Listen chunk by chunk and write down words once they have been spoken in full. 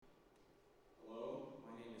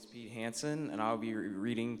Pete Hansen, and I'll be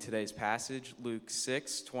reading today's passage, Luke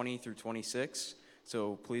 6:20 through 26.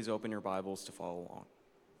 So please open your Bibles to follow along.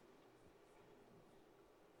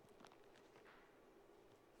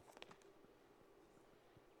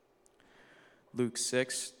 Luke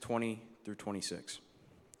 6:20 through 26.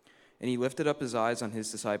 And he lifted up his eyes on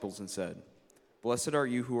his disciples and said, "Blessed are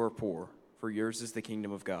you who are poor, for yours is the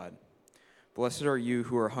kingdom of God. Blessed are you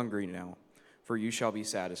who are hungry now, for you shall be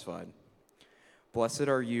satisfied. Blessed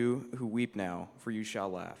are you who weep now, for you shall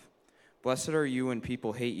laugh. Blessed are you when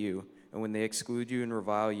people hate you, and when they exclude you and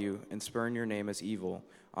revile you, and spurn your name as evil,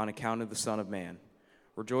 on account of the Son of Man.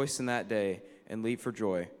 Rejoice in that day, and leap for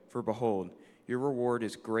joy, for behold, your reward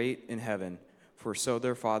is great in heaven, for so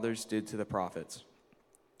their fathers did to the prophets.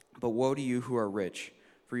 But woe to you who are rich,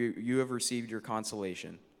 for you have received your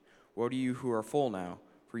consolation. Woe to you who are full now,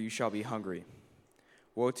 for you shall be hungry.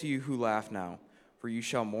 Woe to you who laugh now, for you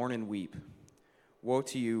shall mourn and weep. Woe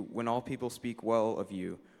to you when all people speak well of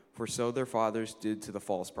you, for so their fathers did to the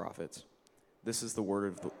false prophets." This is the word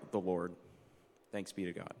of the Lord. Thanks be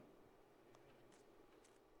to God.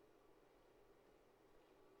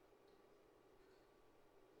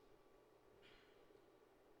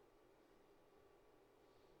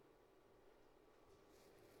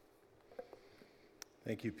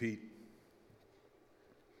 Thank you, Pete.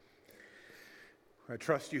 I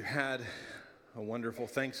trust you had a wonderful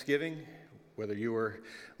Thanksgiving, whether you were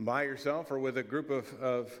by yourself or with a group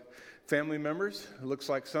of family members. It looks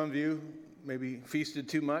like some of you maybe feasted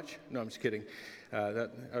too much. No, I'm just kidding. I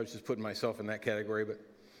was just putting myself in that category,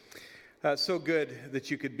 but so good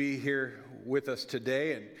that you could be here with us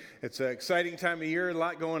today. And it's an exciting time of year, a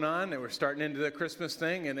lot going on, and we're starting into the Christmas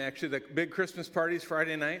thing. And actually, the big Christmas party's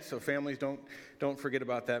Friday night, so families don't forget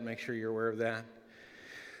about that. Make sure you're aware of that.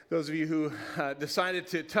 Those of you who decided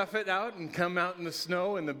to tough it out and come out in the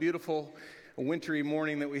snow and the beautiful wintry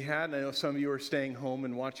morning that we had, and I know some of you are staying home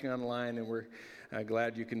and watching online, and we're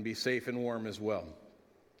glad you can be safe and warm as well.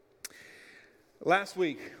 Last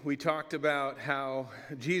week, we talked about how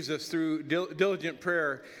Jesus, through diligent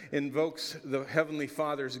prayer, invokes the Heavenly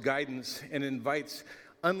Father's guidance and invites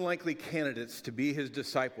unlikely candidates to be his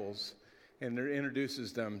disciples and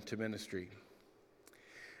introduces them to ministry.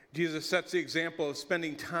 Jesus sets the example of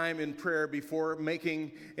spending time in prayer before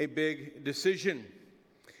making a big decision.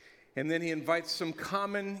 And then he invites some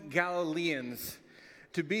common Galileans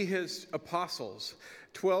to be his apostles,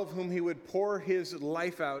 12 whom he would pour his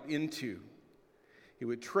life out into. He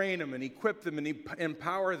would train them and equip them and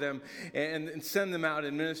empower them and send them out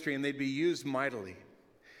in ministry, and they'd be used mightily.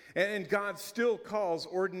 And God still calls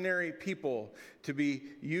ordinary people to be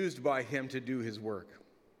used by him to do his work.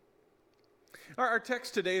 Our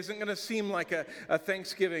text today isn't going to seem like a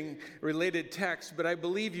Thanksgiving-related text, but I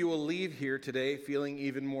believe you will leave here today feeling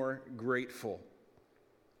even more grateful.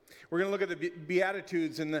 We're going to look at the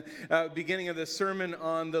Beatitudes in the beginning of the sermon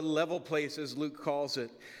on the level place, as Luke calls it.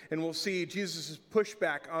 And we'll see Jesus'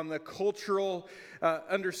 pushback on the cultural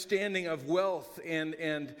understanding of wealth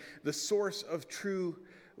and the source of true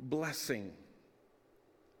blessing.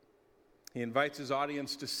 He invites his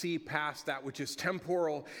audience to see past that which is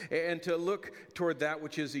temporal and to look toward that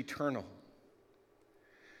which is eternal.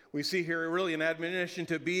 We see here really an admonition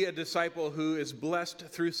to be a disciple who is blessed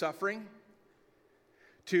through suffering,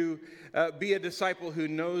 to be a disciple who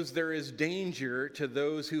knows there is danger to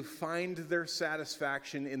those who find their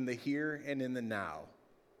satisfaction in the here and in the now.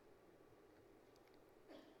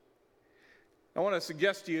 I want to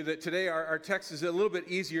suggest to you that today our text is a little bit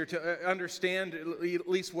easier to understand at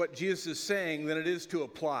least what Jesus is saying than it is to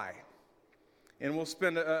apply. And we'll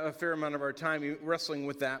spend a fair amount of our time wrestling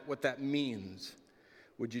with that, what that means.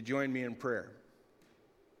 Would you join me in prayer?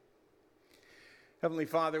 Heavenly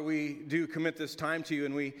Father, we do commit this time to you,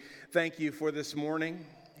 and we thank you for this morning,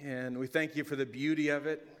 and we thank you for the beauty of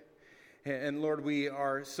it. And Lord, we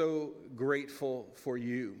are so grateful for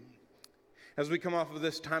you. As we come off of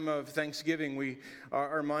this time of Thanksgiving, we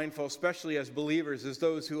are mindful, especially as believers, as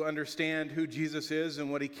those who understand who Jesus is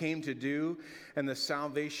and what he came to do and the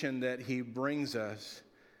salvation that he brings us.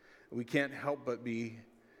 We can't help but be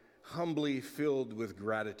humbly filled with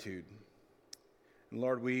gratitude. And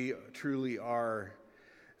Lord, we truly are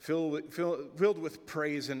filled with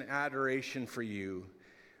praise and adoration for you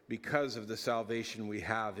because of the salvation we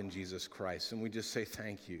have in Jesus Christ. And we just say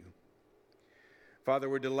thank you.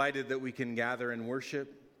 Father, we're delighted that we can gather and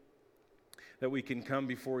worship, that we can come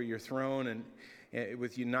before your throne and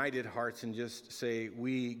with united hearts and just say,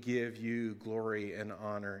 we give you glory and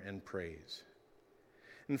honor and praise.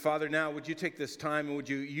 And Father, now would you take this time and would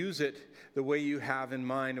you use it the way you have in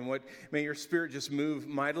mind, and may your Spirit just move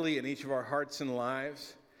mightily in each of our hearts and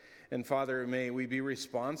lives. And Father, may we be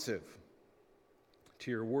responsive to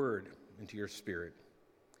your word and to your spirit.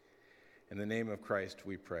 In the name of Christ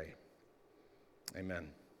we pray. Amen.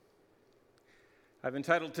 I've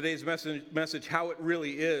entitled today's message, How It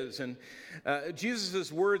Really Is. And Jesus'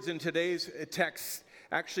 words in today's text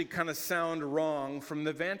actually kind of sound wrong from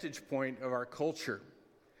the vantage point of our culture.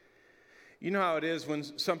 You know how it is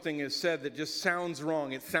when something is said that just sounds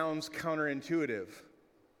wrong. It sounds counterintuitive.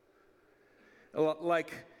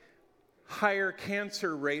 Like higher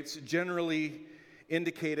cancer rates generally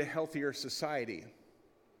indicate a healthier society.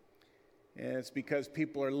 And it's because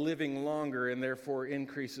people are living longer and therefore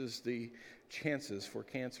increases the chances for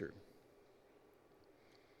cancer.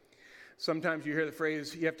 Sometimes you hear the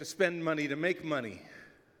phrase, you have to spend money to make money.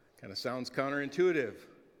 Kind of sounds counterintuitive.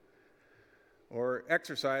 Or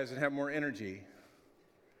exercise and have more energy.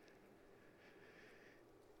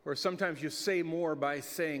 Or sometimes you say more by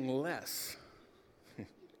saying less.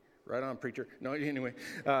 Right on, preacher. No, anyway.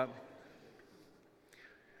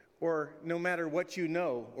 Or no matter what you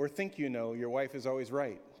know or think you know, your wife is always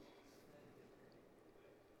right.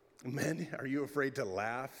 Men, are you afraid to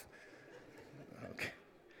laugh? Okay.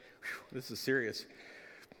 Whew, this is serious.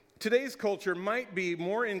 Today's culture might be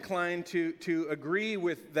more inclined to agree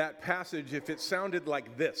with that passage if it sounded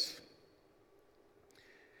like this.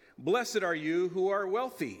 Blessed are you who are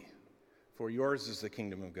wealthy, for yours is the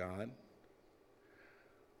kingdom of God.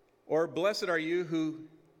 Or blessed are you who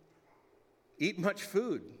eat much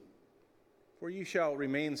food, for you shall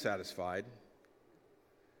remain satisfied.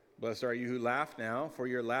 Blessed are you who laugh now, for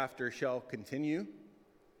your laughter shall continue.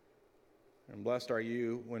 And blessed are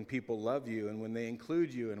you when people love you and when they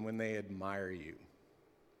include you and when they admire you.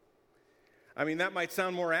 I mean, that might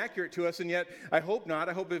sound more accurate to us, and yet I hope not.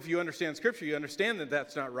 I hope if you understand Scripture, you understand that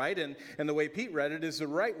that's not right, and the way Pete read it is the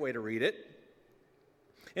right way to read it.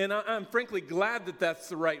 And I'm frankly glad that that's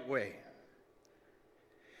the right way.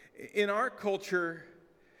 In our culture,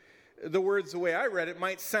 the words, the way I read it,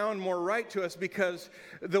 might sound more right to us because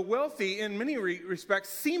the wealthy, in many respects,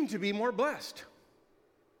 seem to be more blessed.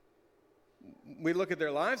 We look at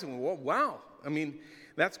their lives and we go, wow, I mean,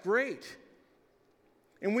 that's great.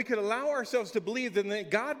 And we could allow ourselves to believe that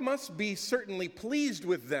God must be certainly pleased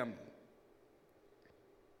with them.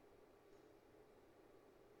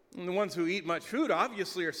 And the ones who eat much food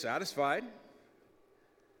obviously are satisfied.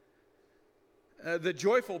 The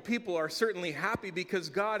joyful people are certainly happy because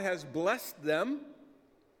God has blessed them.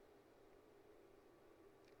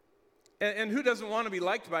 And who doesn't want to be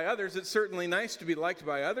liked by others? It's certainly nice to be liked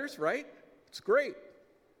by others, right? It's great.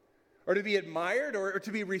 Or to be admired or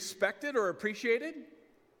to be respected or appreciated.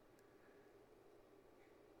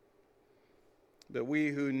 But we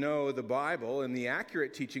who know the Bible and the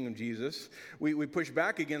accurate teaching of Jesus, we push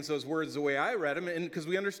back against those words the way I read them, and because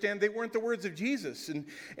we understand they weren't the words of Jesus.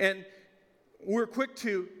 And we're quick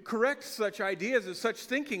to correct such ideas and such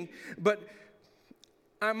thinking, but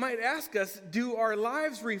I might ask us, do our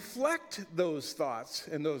lives reflect those thoughts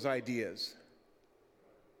and those ideas?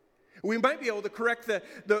 We might be able to correct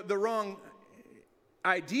the wrong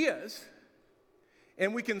ideas,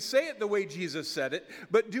 and we can say it the way Jesus said it,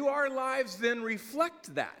 but do our lives then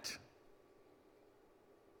reflect that?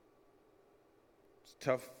 It's a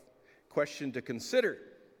tough question to consider.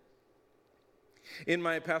 In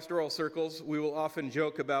my pastoral circles, we will often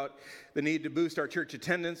joke about the need to boost our church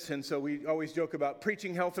attendance, and so we always joke about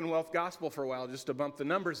preaching health and wealth gospel for a while just to bump the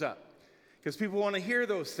numbers up. Because people want to hear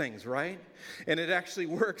those things, right? And it actually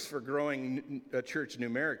works for growing a church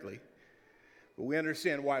numerically. But we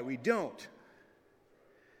understand why we don't.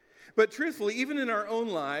 But truthfully, even in our own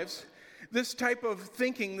lives, this type of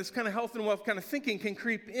thinking, this kind of health and wealth kind of thinking can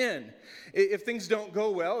creep in. If things don't go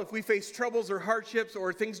well, if we face troubles or hardships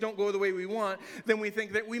or things don't go the way we want, then we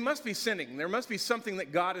think that we must be sinning. There must be something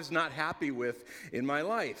that God is not happy with in my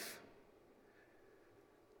life.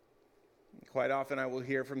 Quite often I will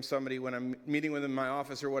hear from somebody when I'm meeting with them in my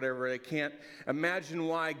office or whatever, I can't imagine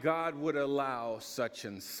why God would allow such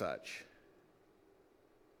and such.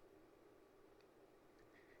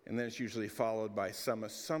 And then it's usually followed by some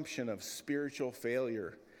assumption of spiritual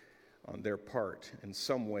failure on their part in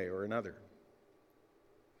some way or another.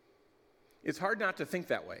 It's hard not to think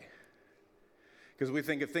that way. Because we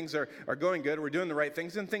think if things are going good, we're doing the right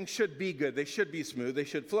things, then things should be good. They should be smooth. They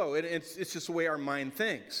should flow. And it's just the way our mind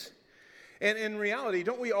thinks. And in reality,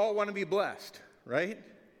 don't we all want to be blessed, right?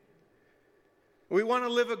 We want to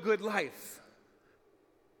live a good life.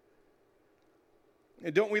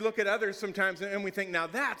 And don't we look at others sometimes and we think, now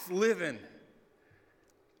that's living.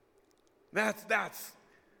 That's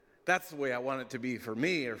the way I want it to be for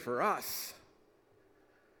me or for us.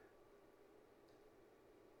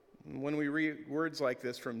 When we read words like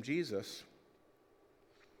this from Jesus,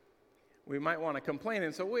 we might want to complain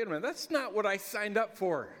and say, wait a minute, that's not what I signed up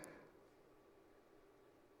for.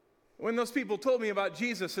 When those people told me about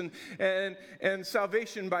Jesus and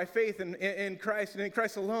salvation by faith in Christ and in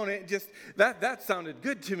Christ alone, it just, that sounded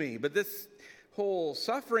good to me. But this whole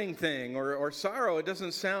suffering thing or sorrow, it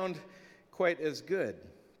doesn't sound quite as good.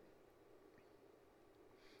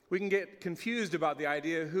 We can get confused about the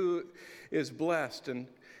idea of who is blessed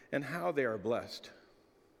and how they are blessed.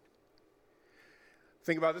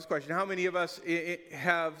 Think about this question. How many of us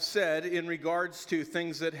have said in regards to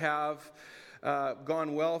things that have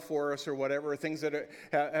gone well for us or whatever, things that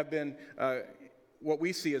have been what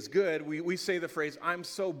we see as good, we say the phrase, I'm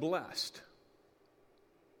so blessed.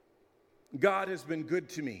 God has been good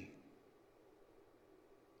to me.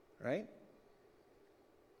 Right?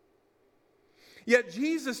 Yet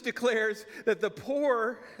Jesus declares that the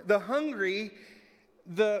poor, the hungry,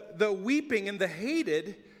 the weeping, and the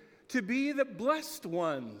hated to be the blessed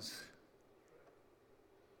ones.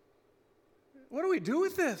 What do we do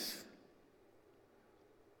with this?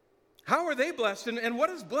 How are they blessed? And what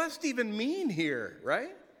does blessed even mean here,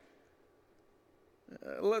 right?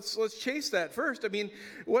 Let's chase that first. I mean,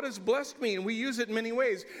 what does blessed mean? We use it in many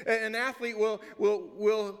ways. An athlete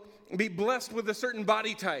will be blessed with a certain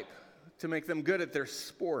body type to make them good at their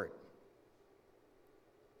sport.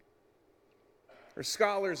 Or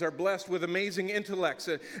scholars are blessed with amazing intellects,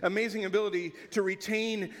 amazing ability to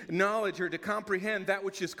retain knowledge or to comprehend that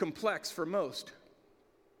which is complex for most.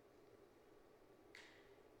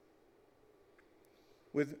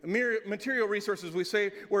 With material resources, we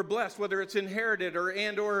say we're blessed, whether it's inherited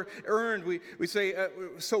or earned. We say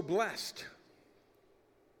so blessed.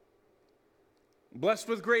 Blessed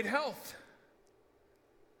with great health.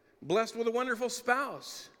 Blessed with a wonderful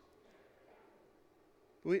spouse.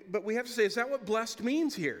 But we have to say, is that what blessed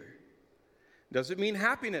means here? Does it mean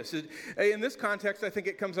happiness? In this context, I think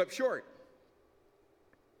it comes up short.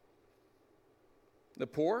 The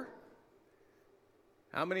poor?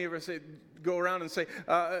 How many of us go around and say,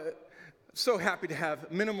 so happy to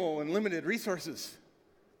have minimal and limited resources?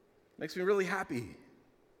 Makes me really happy.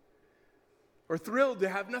 Or thrilled to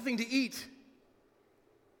have nothing to eat.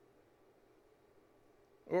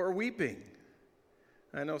 Or weeping.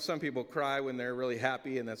 I know some people cry when they're really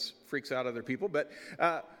happy, and that freaks out other people, but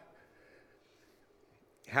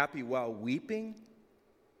happy while weeping?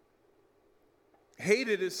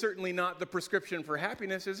 Hated is certainly not the prescription for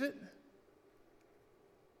happiness, is it?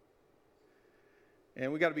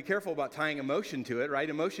 And we got to be careful about tying emotion to it, right?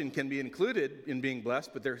 Emotion can be included in being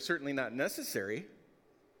blessed, but they're certainly not necessary.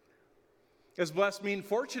 Does blessed mean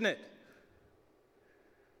fortunate?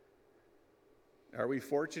 Are we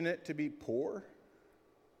fortunate to be poor?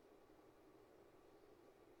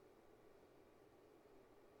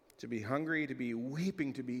 To be hungry, to be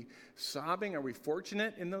weeping, to be sobbing? Are we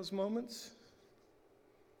fortunate in those moments?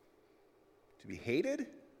 To be hated?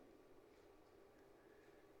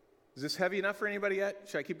 Is this heavy enough for anybody yet?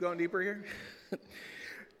 Should I keep going deeper here?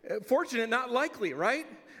 Fortunate, not likely, right?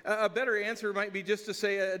 A better answer might be just to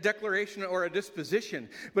say a declaration or a disposition.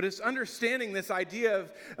 But it's understanding this idea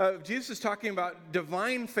of Jesus is talking about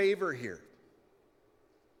divine favor here.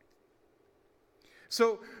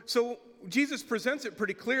 So Jesus presents it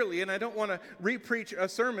pretty clearly, and I don't want to re-preach a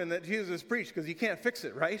sermon that Jesus preached because you can't fix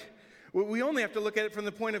it, right? We only have to look at it from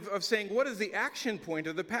the point of saying, what is the action point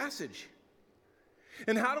of the passage?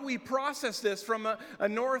 And how do we process this from a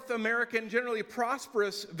North American, generally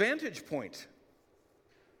prosperous vantage point?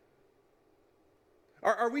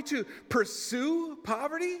 Are we to pursue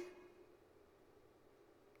poverty?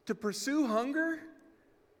 To pursue hunger?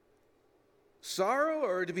 Sorrow,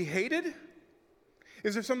 or to be hated?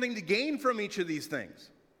 Is there something to gain from each of these things?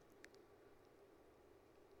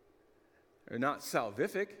 They're not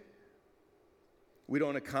salvific. We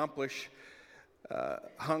don't accomplish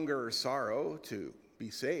hunger or sorrow to be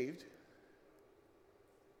saved.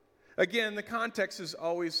 Again, the context is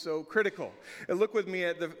always so critical. And look with me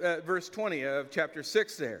at verse 20 of chapter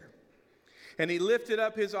 6 there. And he lifted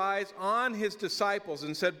up his eyes on his disciples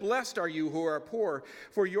and said, "Blessed are you who are poor,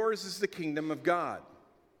 for yours is the kingdom of God."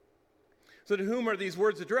 So to whom are these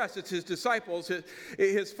words addressed? It's his disciples.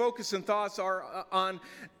 His focus and thoughts are on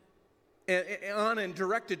and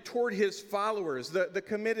directed toward his followers, the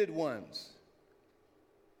committed ones.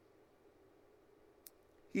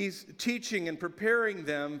 He's teaching and preparing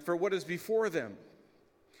them for what is before them.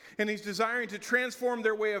 And he's desiring to transform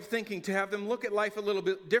their way of thinking, to have them look at life a little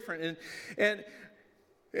bit different. And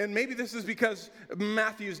maybe this is because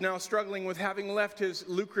Matthew's now struggling with having left his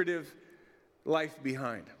lucrative life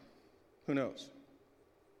behind. Who knows?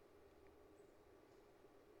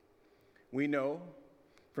 we know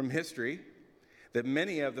from history that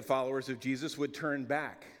many of the followers of Jesus would turn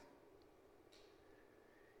back.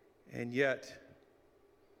 And yet,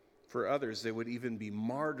 for others, they would even be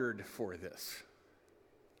martyred for this.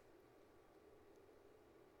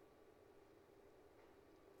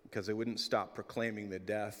 Because they wouldn't stop proclaiming the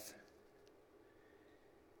death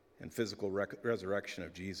and physical resurrection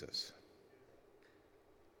of Jesus.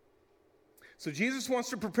 So Jesus wants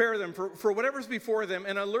to prepare them for whatever's before them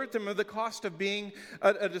and alert them of the cost of being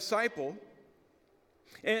a disciple.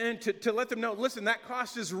 And to let them know, listen, that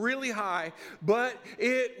cost is really high, but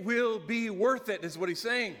it will be worth it, is what he's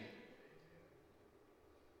saying.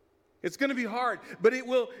 It's going to be hard, but it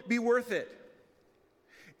will be worth it.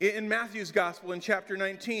 In Matthew's gospel, in chapter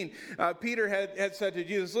 19, Peter had said to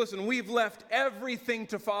Jesus, listen, we've left everything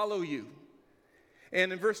to follow you.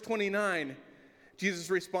 And in verse 29, Jesus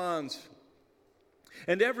responds,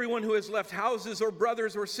 and everyone who has left houses or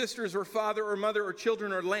brothers or sisters or father or mother or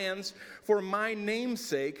children or lands for my name's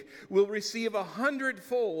sake will receive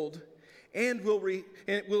 100-fold and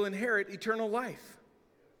will inherit eternal life.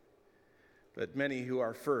 But many who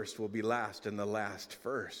are first will be last, and the last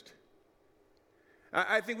first.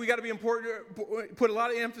 I think we got to be important, put a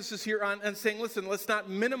lot of emphasis here on saying, listen, let's not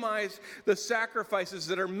minimize the sacrifices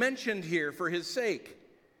that are mentioned here for his sake.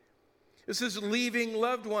 This is leaving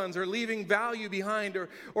loved ones or leaving value behind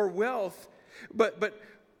or wealth. But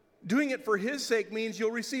doing it for his sake means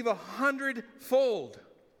you'll receive 100-fold.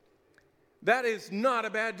 That is not a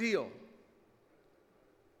bad deal.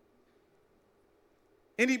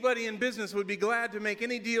 Anybody in business would be glad to make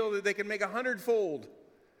any deal that they can make 100-fold.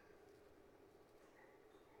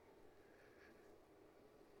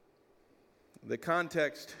 The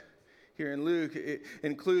context here in Luke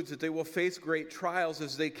includes that they will face great trials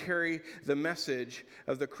as they carry the message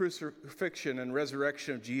of the crucifixion and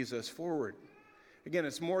resurrection of Jesus forward. Again,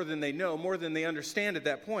 it's more than they know, more than they understand at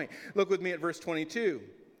that point. Look with me at verse 22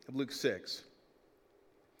 of Luke 6.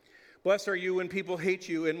 Blessed are you when people hate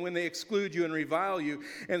you and when they exclude you and revile you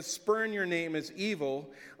and spurn your name as evil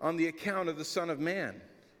on the account of the Son of Man.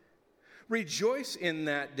 Rejoice in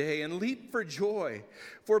that day and leap for joy,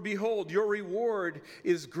 for behold, your reward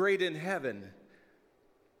is great in heaven.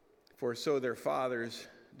 For so their fathers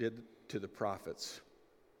did to the prophets.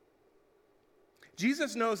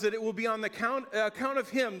 Jesus knows that it will be on the account of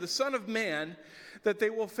him, the Son of Man, that they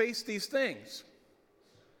will face these things.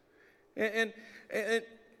 And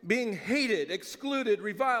being hated, excluded,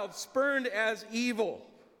 reviled, spurned as evil.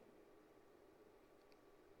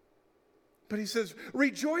 But he says,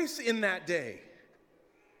 rejoice in that day.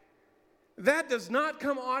 That does not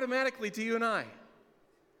come automatically to you and I.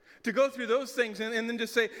 To go through those things and then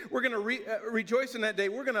just say, we're going to rejoice in that day.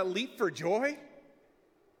 We're going to leap for joy.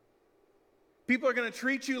 People are going to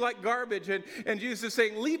treat you like garbage. And Jesus is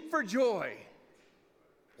saying, leap for joy.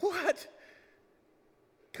 What?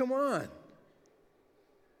 Come on.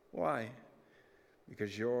 Why?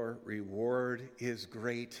 Because your reward is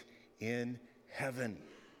great in heaven.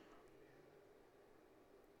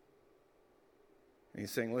 And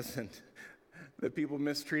he's saying, listen, the people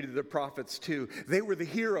mistreated the prophets too. They were the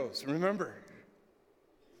heroes, remember?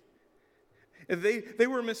 They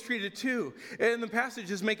were mistreated too. And the passage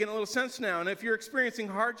is making a little sense now. And if you're experiencing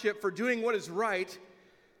hardship for doing what is right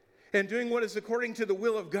and doing what is according to the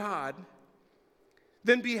will of God,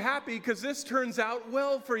 then be happy because this turns out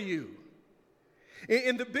well for you.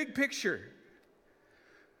 In the big picture.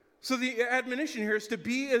 So the admonition here is to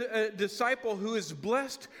be a disciple who is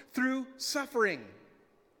blessed through suffering.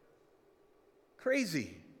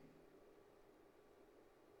 Crazy.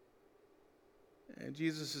 And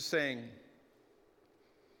Jesus is saying,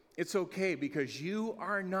 it's okay because you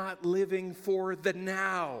are not living for the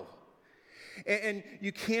now. And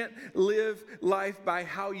you can't live life by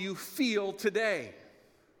how you feel today.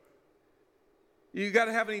 You got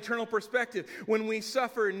to have an eternal perspective. When we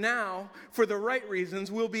suffer now for the right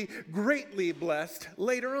reasons, we'll be greatly blessed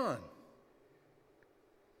later on.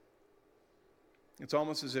 It's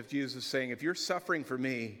almost as if Jesus is saying, if you're suffering for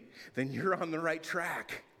me, then you're on the right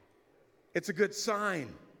track. It's a good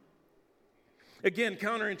sign. Again,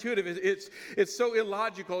 counterintuitive. It's so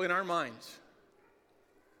illogical in our minds.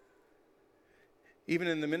 Even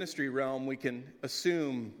in the ministry realm, we can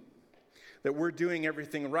assume that we're doing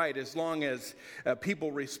everything right as long as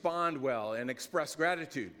people respond well and express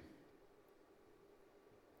gratitude.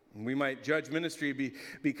 We might judge ministry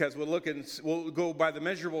because we'll go by the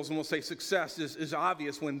measurables and we'll say success is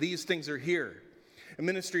obvious when these things are here. A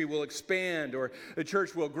ministry will expand or the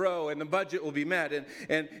church will grow and the budget will be met.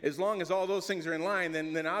 And as long as all those things are in line,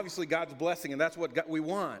 then obviously God's blessing, and that's what we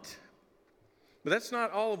want. But that's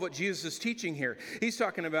not all of what Jesus is teaching here. He's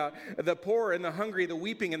talking about the poor and the hungry, the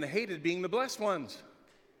weeping and the hated being the blessed ones.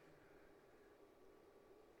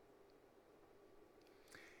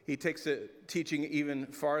 He takes the teaching even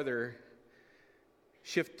farther,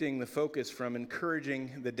 shifting the focus from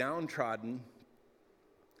encouraging the downtrodden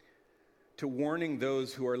to warning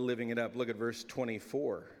those who are living it up. Look at verse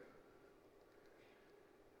 24.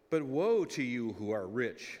 But woe to you who are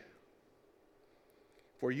rich,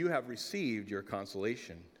 for you have received your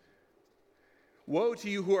consolation. Woe to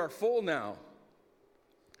you who are full now,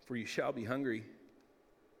 for you shall be hungry.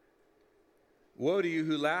 Woe to you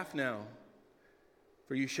who laugh now,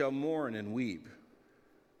 for you shall mourn and weep.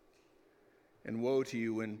 And woe to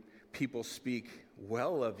you when people speak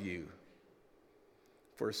well of you,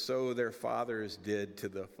 for so their fathers did to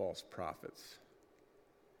the false prophets.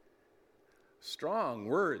 Strong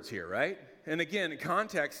words here, right? And again,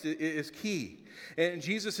 context is key. And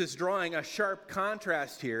Jesus is drawing a sharp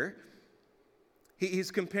contrast here.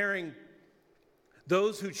 He's comparing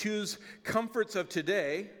those who choose comforts of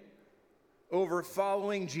today over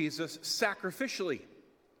following Jesus sacrificially.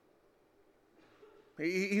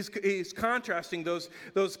 He's contrasting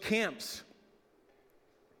those camps.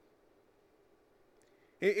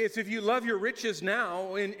 It's if you love your riches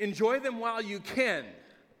now, enjoy them while you can,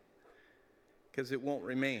 because it won't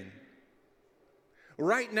remain.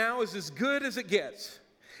 Right now is as good as it gets.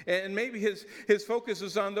 And maybe his focus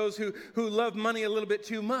is on those who love money a little bit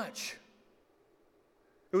too much.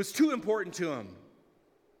 It was too important to him.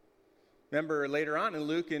 Remember later on in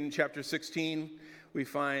Luke in chapter 16, we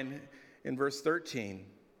find in verse 13,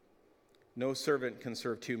 no servant can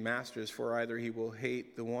serve two masters, for either he will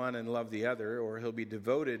hate the one and love the other, or he'll be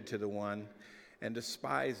devoted to the one and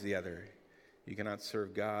despise the other. You cannot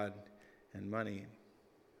serve God and money.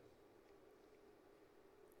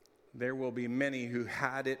 There will be many who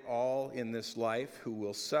had it all in this life who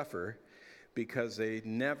will suffer because they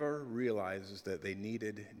never realized that they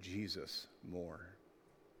needed Jesus more.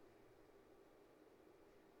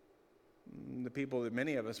 The people that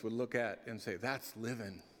many of us would look at and say, that's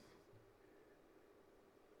living.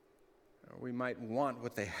 Or we might want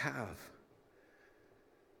what they have.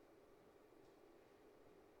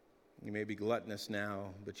 You may be gluttonous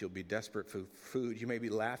now, but you'll be desperate for food. You may be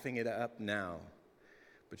laughing it up now,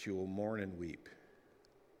 but you will mourn and weep.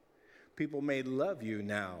 People may love you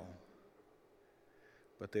now,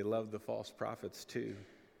 but they love the false prophets too.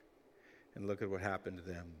 And look at what happened to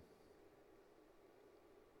them.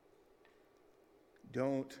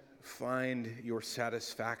 Don't find your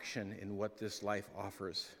satisfaction in what this life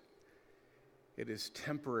offers. It is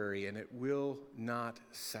temporary and it will not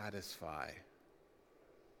satisfy.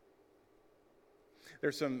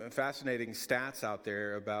 There's some fascinating stats out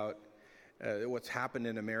there about what's happened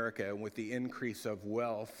in America with the increase of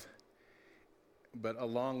wealth. But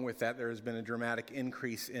along with that, there has been a dramatic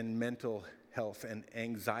increase in mental health and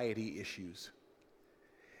anxiety issues.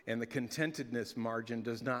 And the contentedness margin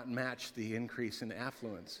does not match the increase in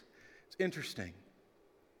affluence. It's interesting.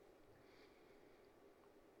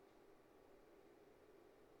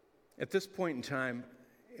 At this point in time,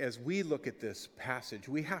 as we look at this passage,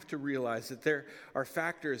 we have to realize that there are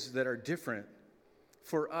factors that are different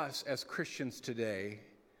for us as Christians today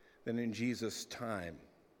than in Jesus' time.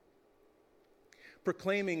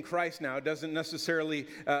 Proclaiming Christ now doesn't necessarily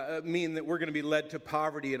mean that we're going to be led to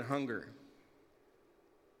poverty and hunger.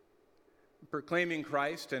 Proclaiming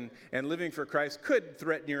Christ and living for Christ could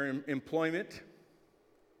threaten your employment.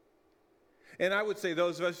 And I would say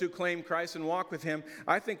those of us who claim Christ and walk with Him,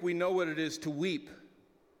 I think we know what it is to weep.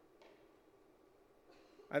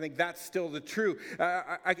 I think that's still the truth.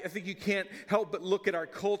 I think you can't help but look at our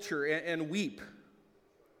culture and weep.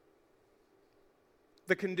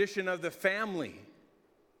 The condition of the family.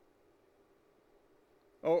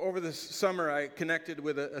 Over the summer, I connected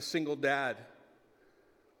with a single dad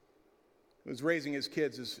who was raising his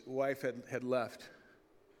kids. His wife had left.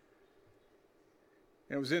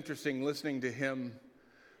 And it was interesting listening to him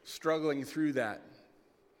struggling through that,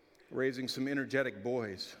 raising some energetic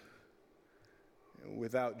boys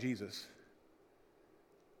without Jesus.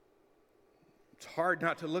 It's hard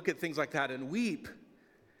not to look at things like that and weep.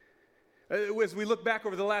 As we look back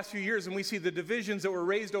over the last few years and we see the divisions that were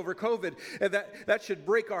raised over COVID, that should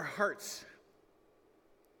break our hearts.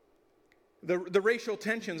 The racial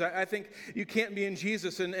tensions, I think you can't be in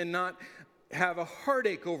Jesus and not have a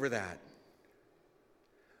heartache over that.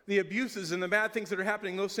 The abuses and the bad things that are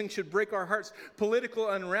happening, those things should break our hearts. Political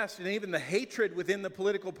unrest and even the hatred within the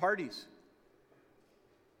political parties.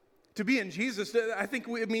 To be in Jesus, I think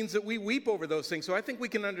it means that we weep over those things. So I think we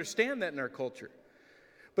can understand that in our culture.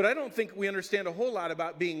 But I don't think we understand a whole lot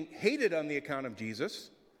about being hated on the account of Jesus.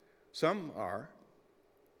 Some are.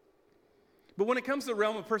 But when it comes to the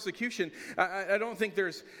realm of persecution, I don't think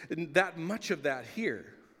there's that much of that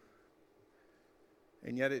here.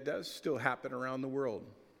 And yet it does still happen around the world.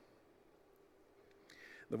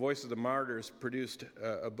 The Voice of the Martyrs produced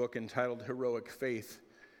a book entitled Heroic Faith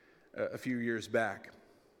a few years back.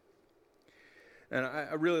 And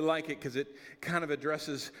I really like it because it kind of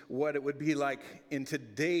addresses what it would be like in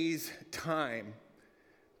today's time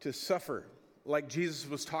to suffer like Jesus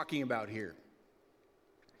was talking about here.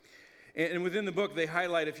 And within the book, they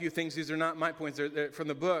highlight a few things. These are not my points. They're from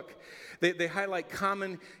the book. They highlight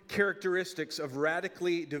common characteristics of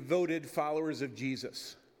radically devoted followers of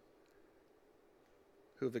Jesus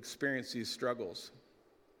who have experienced these struggles.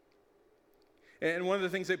 And one of the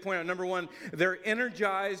things they point out, number one, they're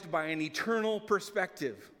energized by an eternal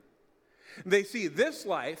perspective. They see this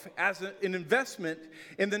life as an investment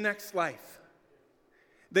in the next life.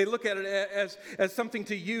 They look at it as something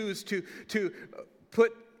to use to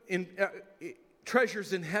put in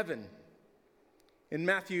treasures in heaven. In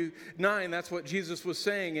Matthew 9, that's what Jesus was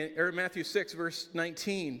saying, or Matthew 6, verse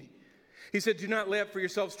 19. He said, "Do not lay up for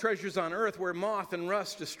yourselves treasures on earth where moth and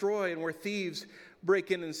rust destroy and where thieves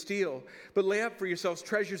break in and steal. But lay up for yourselves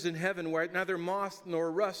treasures in heaven where neither moth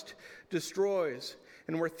nor rust destroys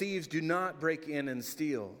and where thieves do not break in and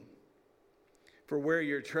steal. For where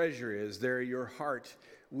your treasure is, there your heart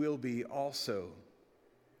will be also."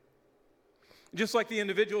 Just like the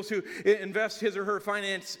individuals who invest his or her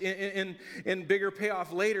finance in bigger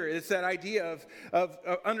payoff later, it's that idea of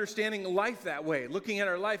understanding life that way, looking at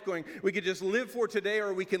our life going, we could just live for today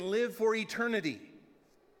or we can live for eternity.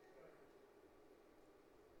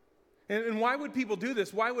 And why would people do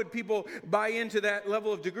this? Why would people buy into that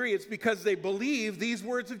level of degree? It's because they believe these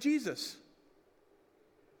words of Jesus.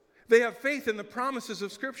 They have faith in the promises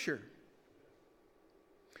of Scripture.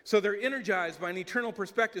 So they're energized by an eternal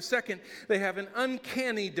perspective. Second, they have an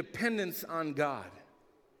uncanny dependence on God.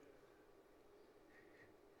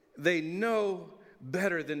 They know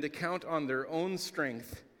better than to count on their own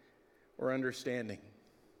strength or understanding.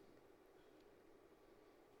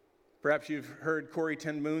 Perhaps you've heard Corrie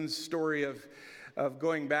ten Boom's story of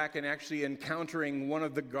going back and actually encountering one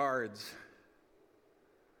of the guards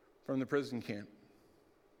from the prison camp.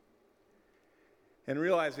 And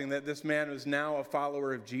realizing that this man was now a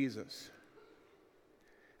follower of Jesus.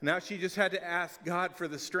 Now she just had to ask God for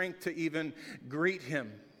the strength to even greet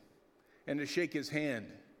him and to shake his hand.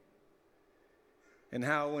 And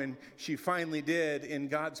how when she finally did, in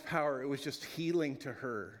God's power, it was just healing to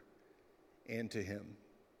her and to him.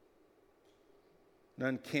 An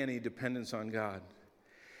uncanny dependence on God.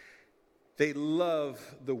 They love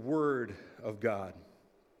the Word of God.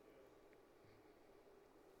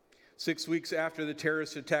 6 weeks after the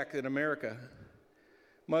terrorist attack in America,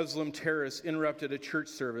 Muslim terrorists interrupted a church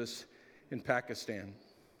service in Pakistan.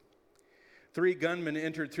 3 gunmen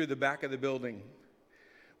entered through the back of the building.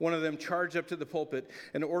 One of them charged up to the pulpit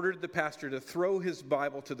and ordered the pastor to throw his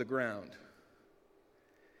Bible to the ground.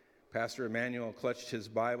 Pastor Emmanuel clutched his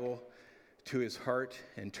Bible to his heart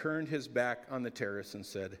and turned his back on the terrorists and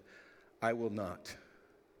said, "I will not."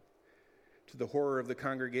 To the horror of the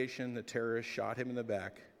congregation, the terrorist shot him in the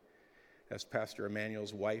back as Pastor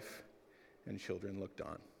Emmanuel's wife and children looked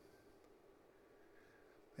on.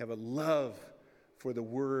 They have a love for the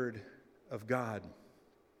Word of God.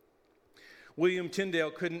 William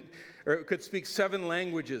Tyndale could speak 7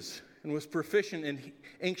 languages and was proficient in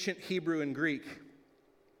ancient Hebrew and Greek.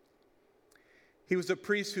 He was a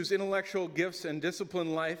priest whose intellectual gifts and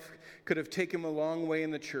disciplined life could have taken him a long way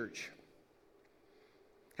in the church,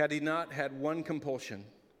 had he not had one compulsion: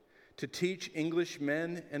 to teach English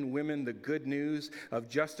men and women the good news of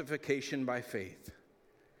justification by faith.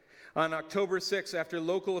 On October 6th, after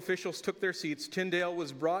local officials took their seats, Tyndale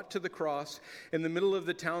was brought to the cross in the middle of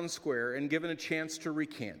the town square and given a chance to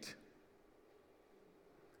recant.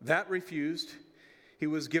 That refused, he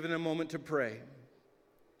was given a moment to pray.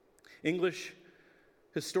 English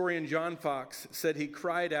historian John Fox said he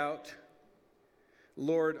cried out,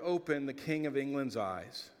 "Lord, open the King of England's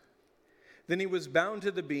eyes." Then he was bound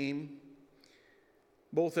to the beam.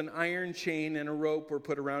 Both an iron chain and a rope were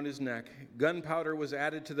put around his neck. Gunpowder was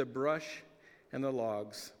added to the brush and the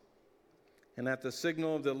logs. And at the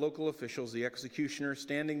signal of the local officials, the executioner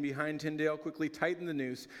standing behind Tyndale quickly tightened the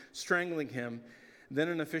noose, strangling him. Then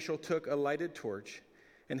an official took a lighted torch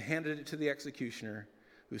and handed it to the executioner,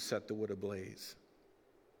 who set the wood ablaze.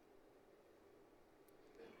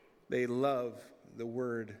 They love the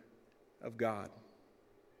Word of God.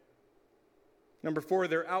 Number 4,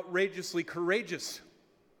 they're outrageously courageous.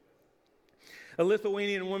 A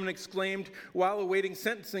Lithuanian woman exclaimed while awaiting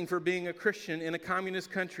sentencing for being a Christian in a communist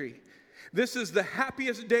country, "This is the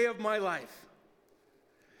happiest day of my life.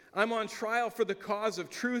 I'm on trial for the cause of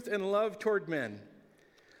truth and love toward men.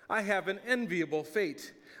 I have an enviable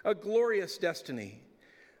fate, a glorious destiny.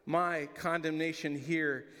 My condemnation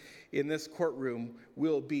here in this courtroom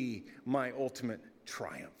will be my ultimate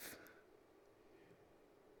triumph."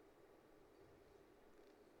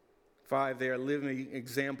 5, they are living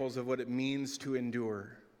examples of what it means to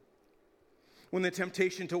endure. When the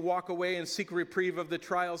temptation to walk away and seek reprieve of the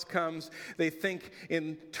trials comes, they think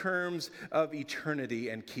in terms of eternity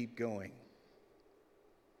and keep going.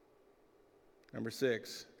 Number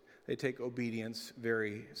 6, they take obedience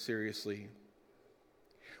very seriously.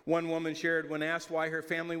 One woman shared, when asked why her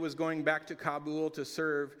family was going back to Kabul to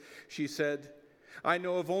serve, she said, "I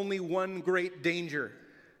know of only one great danger.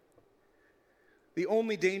 The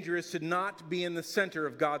only danger is to not be in the center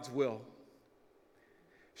of God's will."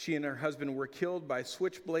 She and her husband were killed by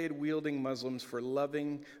switchblade-wielding Muslims for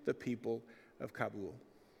loving the people of Kabul.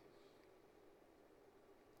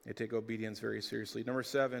 They take obedience very seriously. Number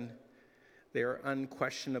 7, they are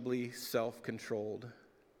unquestionably self-controlled.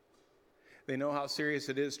 They know how serious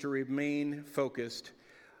it is to remain focused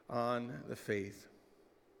on the faith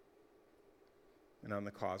and on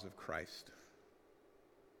the cause of Christ.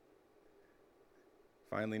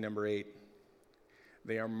 Finally, number 8,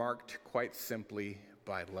 they are marked quite simply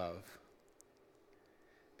by love.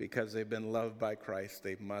 Because they've been loved by Christ,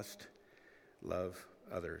 they must love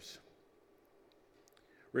others.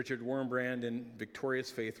 Richard Wurmbrand in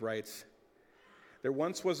Victorious Faith writes, "There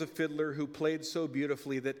once was a fiddler who played so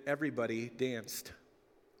beautifully that everybody danced.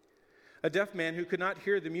 A deaf man who could not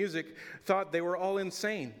hear the music thought they were all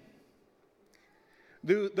insane.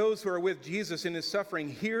 Those who are with Jesus in his suffering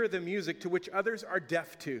hear the music to which others are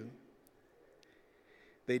deaf to.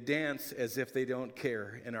 They dance as if they don't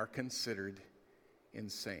care and are considered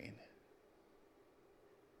insane."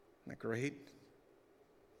 Isn't that great?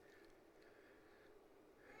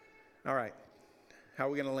 All right, how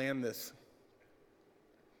are we going to land this?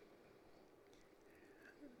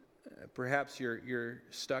 Perhaps you're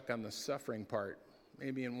stuck on the suffering part,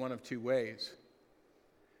 maybe in one of two ways.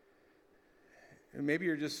 And maybe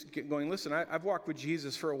you're just going, "Listen, I've walked with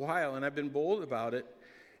Jesus for a while and I've been bold about it.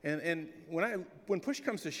 And when push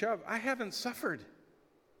comes to shove, I haven't suffered.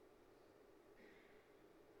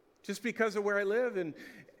 Just because of where I live." And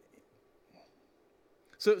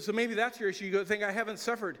so maybe that's your issue. You go think, "I haven't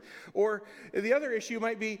suffered." Or the other issue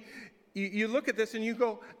might be, you look at this and you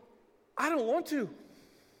go, "I don't want to."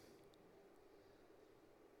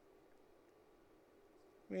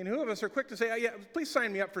 I mean, who of us are quick to say, "Oh, yeah, please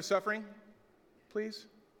sign me up for suffering. Please.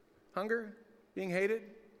 Hunger, being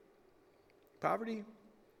hated, poverty."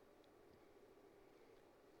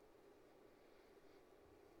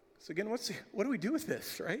 So again, what do we do with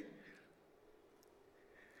this, right?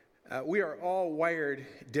 We are all wired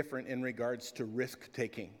different in regards to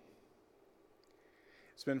risk-taking.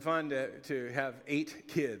 It's been fun to have 8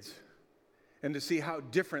 kids and to see how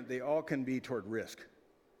different they all can be toward risk.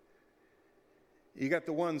 You got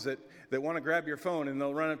the ones that want to grab your phone and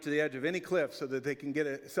they'll run up to the edge of any cliff so that they can get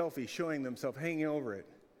a selfie showing themselves hanging over it.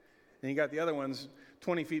 And you got the other ones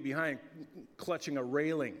 20 feet behind clutching a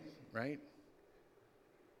railing, right?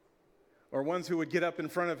 Or ones who would get up in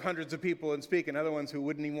front of hundreds of people and speak, and other ones who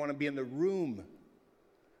wouldn't even want to be in the room.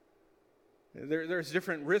 There's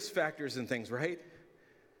different risk factors and things, right?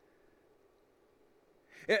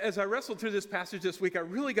 As I wrestled through this passage this week, I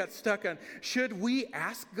really got stuck on, should we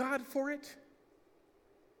ask God for it?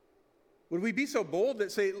 Would we be so bold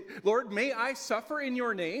that say, "Lord, may I suffer in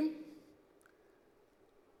your name"?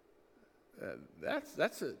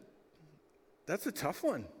 That's a tough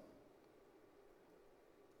one.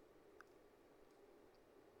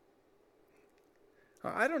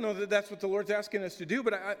 I don't know that that's what the Lord's asking us to do,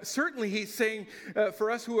 but certainly he's saying for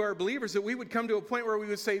us who are believers that we would come to a point where we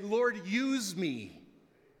would say, "Lord, use me."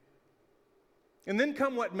 And then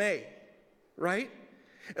come what may, right?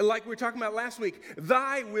 Like we were talking about last week,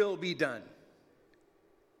 thy will be done.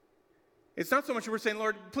 It's not so much that we're saying,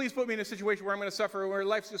 "Lord, please put me in a situation where I'm going to suffer, where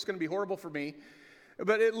life's just going to be horrible for me."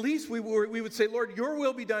 But at least we would say, "Lord, your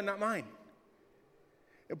will be done, not mine.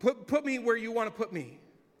 Put me where you want to put me."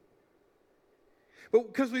 But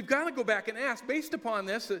because we've got to go back and ask, based upon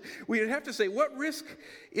this, we'd have to say, what risk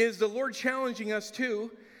is the Lord challenging us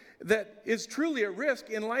to that is truly a risk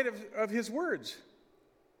in light of his words?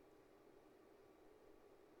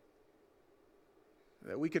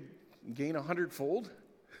 That we could gain 100-fold?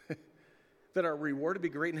 That our reward would be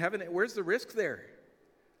great in heaven? Where's the risk there?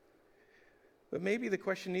 But maybe the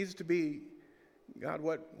question needs to be, God,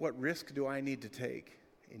 what risk do I need to take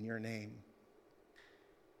in your name?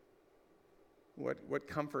 What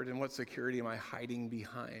comfort and what security am I hiding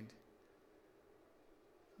behind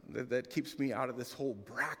that keeps me out of this whole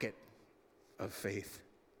bracket of faith?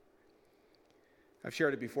 I've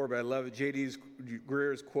shared it before, but I love it. J.D.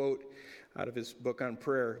 Greer's quote out of his book on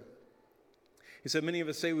prayer. He said, many of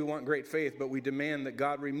us say we want great faith, but we demand that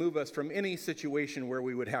God remove us from any situation where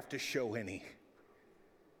we would have to show any.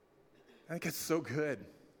 I think it's so good.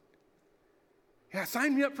 Yeah,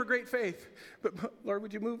 sign me up for great faith. But Lord,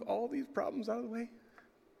 would you move all these problems out of the way?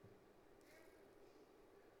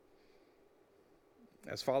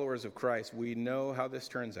 As followers of Christ, we know how this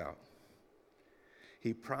turns out.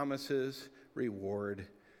 He promises reward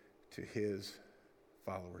to his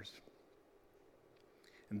followers.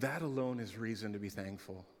 And that alone is reason to be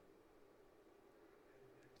thankful.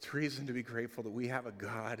 It's reason to be grateful that we have a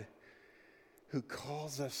God who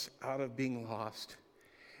calls us out of being lost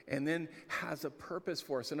and then has a purpose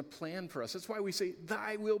for us and a plan for us. That's why we say,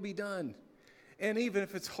 thy will be done. And even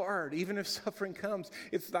if it's hard, even if suffering comes,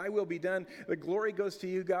 it's thy will be done. The glory goes to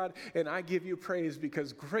you, God, and I give you praise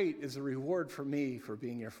because great is the reward for me for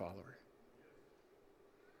being your follower.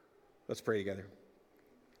 Let's pray together.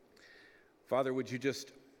 Father, would you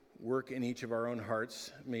just work in each of our own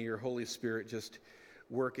hearts? May your Holy Spirit just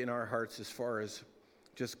work in our hearts as far as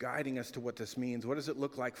just guiding us to what this means. What does it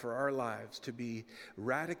look like for our lives to be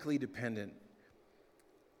radically dependent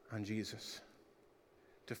on Jesus,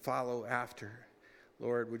 to follow after?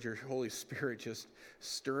 Lord, would your Holy Spirit just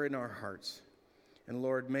stir in our hearts? And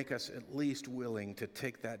Lord, make us at least willing to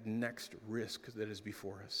take that next risk that is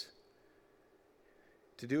before us,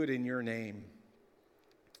 to do it in your name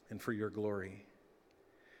and for your glory.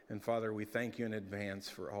 And Father, we thank you in advance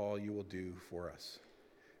for all you will do for us,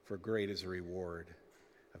 for great is the reward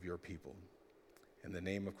of your people. In the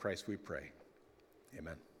name of Christ we pray.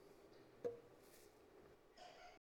 Amen.